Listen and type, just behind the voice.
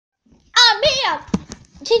yeah.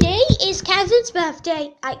 Today is Kevin's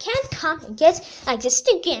birthday. I can't come and get like the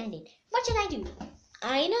stick candy. What should I do?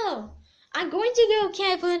 I know. I'm going to go,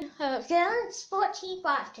 Kevin. It's 14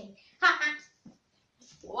 birthday.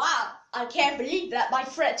 Wow, I can't believe that my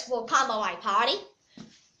friends will come to my party.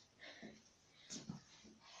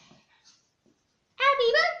 Happy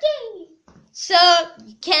birthday! So,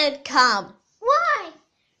 you can't come. Why?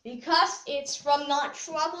 Because it's from not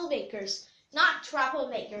troublemakers. Not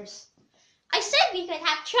troublemakers. I said we could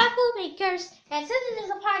have troublemakers and since it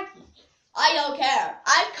is a party. I don't care.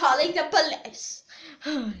 I'm calling the police.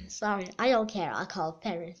 Sorry, I don't care. I'll call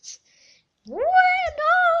parents. No.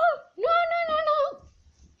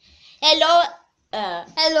 Hello.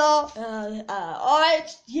 Hello.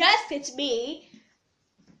 Yes, it's me.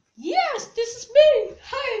 Yes, this is me.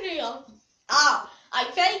 Hi, Neil. I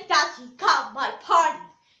think that you come my party.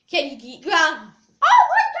 Can you get grounded? Oh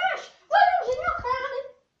my gosh! What is it not grounded?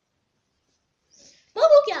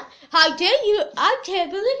 Bubblegum, how dare you? I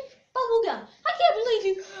can't believe Bubblegum. I can't believe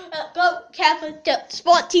you go Kevin the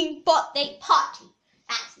sporting birthday party.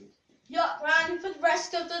 You're grounded for the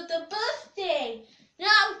rest of the birthday.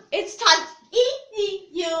 Now it's time to eat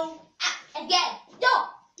you again. No.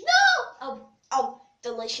 Oh,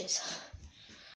 delicious.